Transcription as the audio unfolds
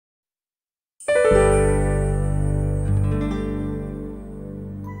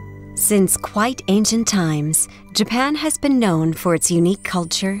Since quite ancient times, Japan has been known for its unique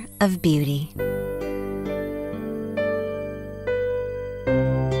culture of beauty.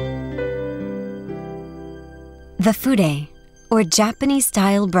 The fude, or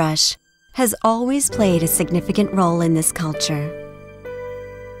Japanese-style brush, has always played a significant role in this culture.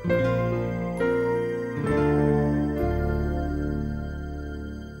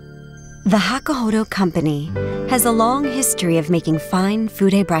 The Hakuhodo company has a long history of making fine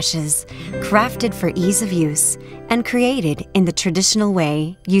fude brushes, crafted for ease of use and created in the traditional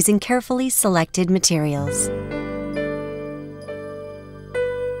way using carefully selected materials.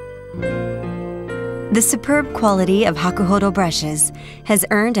 The superb quality of Hakuhodo brushes has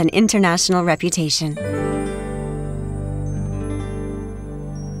earned an international reputation.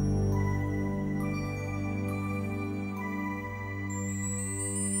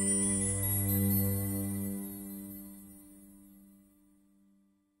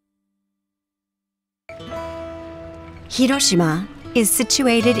 Hiroshima is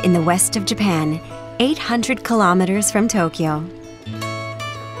situated in the west of Japan, 800 kilometers from Tokyo.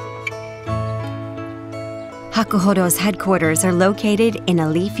 Hakuhodo's headquarters are located in a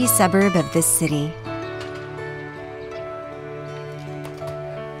leafy suburb of this city.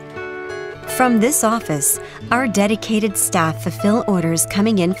 From this office, our dedicated staff fulfill orders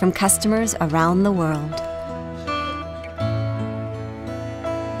coming in from customers around the world.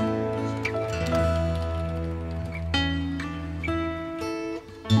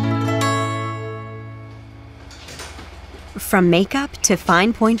 From makeup to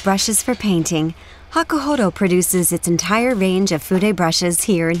fine point brushes for painting, Hakuhodo produces its entire range of fude brushes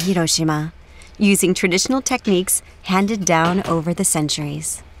here in Hiroshima, using traditional techniques handed down over the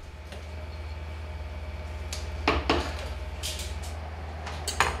centuries.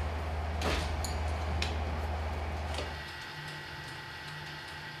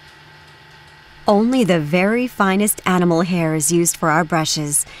 Only the very finest animal hair is used for our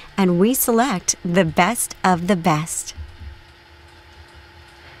brushes, and we select the best of the best.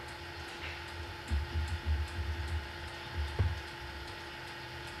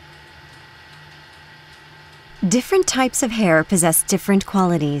 Different types of hair possess different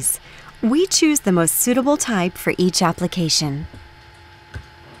qualities. We choose the most suitable type for each application.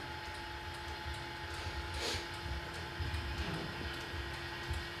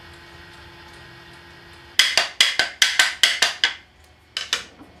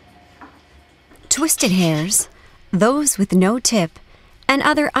 Twisted hairs, those with no tip, and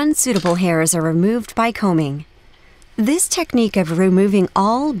other unsuitable hairs are removed by combing. This technique of removing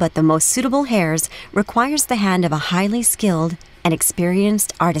all but the most suitable hairs requires the hand of a highly skilled and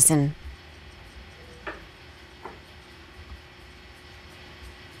experienced artisan.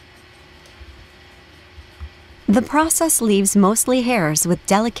 The process leaves mostly hairs with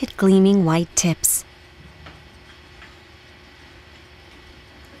delicate gleaming white tips.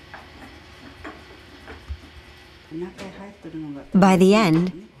 By the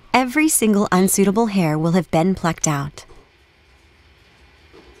end, every single unsuitable hair will have been plucked out.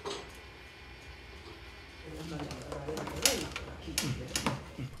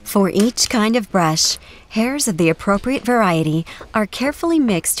 For each kind of brush, hairs of the appropriate variety are carefully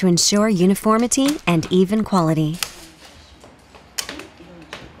mixed to ensure uniformity and even quality.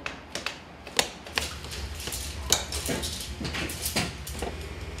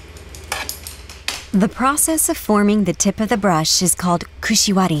 The process of forming the tip of the brush is called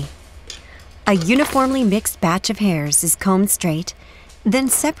kushiwari. A uniformly mixed batch of hairs is combed straight, then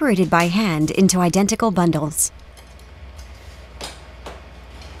separated by hand into identical bundles.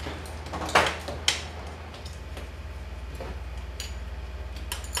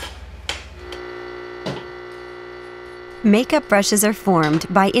 Makeup brushes are formed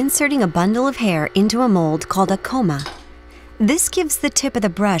by inserting a bundle of hair into a mold called a koma. This gives the tip of the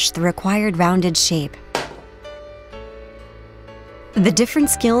brush the required rounded shape. The different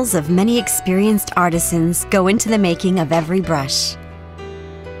skills of many experienced artisans go into the making of every brush.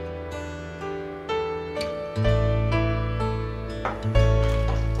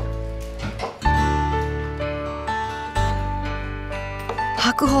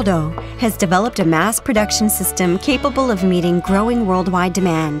 Hakuhodo has developed a mass production system capable of meeting growing worldwide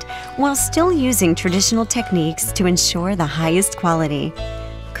demand while still using traditional techniques to ensure the highest quality.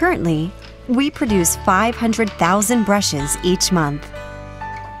 Currently, we produce 500,000 brushes each month.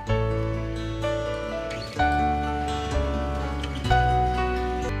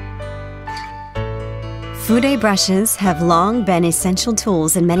 Fude brushes have long been essential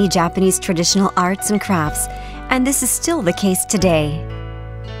tools in many Japanese traditional arts and crafts, and this is still the case today.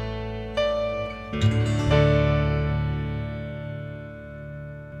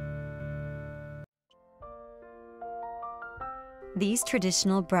 These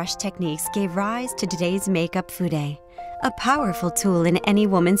traditional brush techniques gave rise to today's makeup fude, a powerful tool in any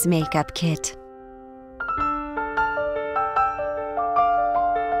woman's makeup kit.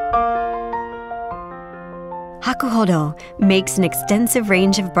 Hakuhodo makes an extensive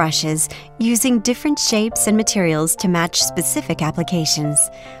range of brushes using different shapes and materials to match specific applications.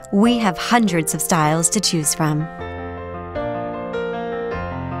 We have hundreds of styles to choose from.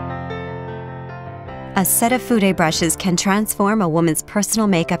 A set of fude brushes can transform a woman's personal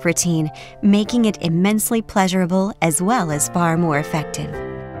makeup routine, making it immensely pleasurable as well as far more effective.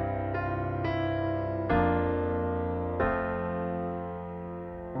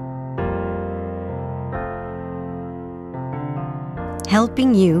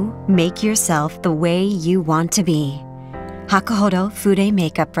 Helping you make yourself the way you want to be. Hakuhodo Fude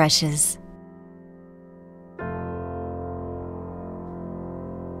Makeup Brushes.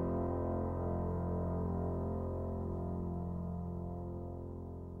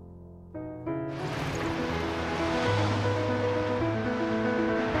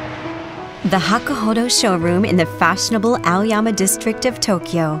 The Hakuhodo showroom in the fashionable Aoyama district of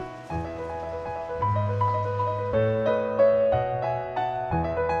Tokyo.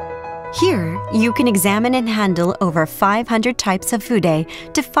 Here, you can examine and handle over 500 types of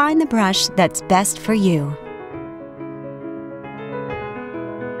fude to find the brush that's best for you.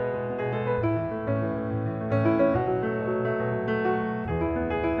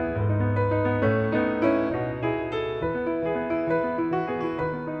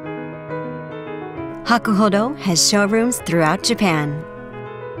 Hakuhodo has showrooms throughout Japan.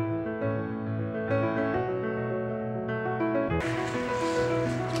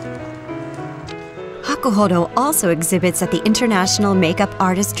 Hakuhodo also exhibits at the international makeup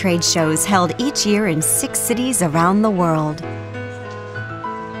artist trade shows held each year in 6 cities around the world.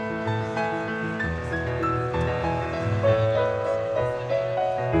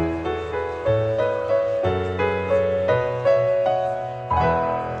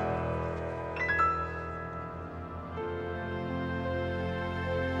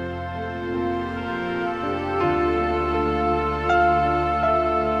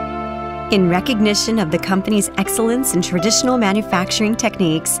 In recognition of the company's excellence in traditional manufacturing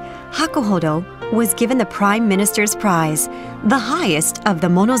techniques, Hakuhodo was given the Prime Minister's Prize, the highest of the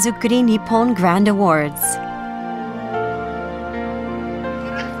Monozukuri Nippon Grand Awards.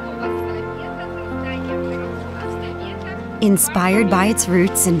 Inspired by its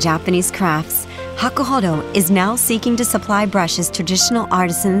roots in Japanese crafts, Hakuhodo is now seeking to supply brushes to traditional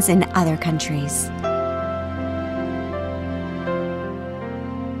artisans in other countries.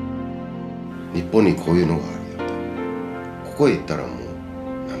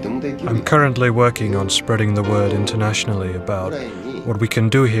 I'm currently working on spreading the word internationally about what we can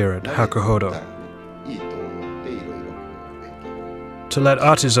do here at Hakuhodo. To let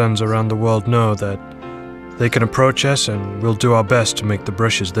artisans around the world know that they can approach us and we'll do our best to make the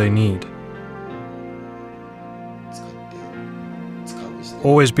brushes they need.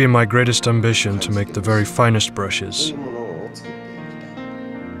 Always been my greatest ambition to make the very finest brushes,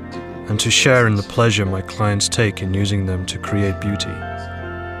 and to share in the pleasure my clients take in using them to create beauty.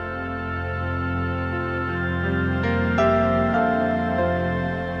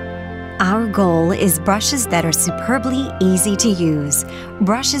 Our goal is brushes that are superbly easy to use,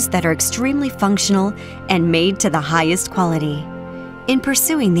 brushes that are extremely functional and made to the highest quality. In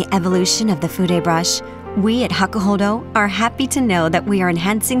pursuing the evolution of the fude brush, we at Hakuhodo are happy to know that we are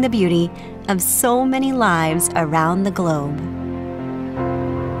enhancing the beauty of so many lives around the globe.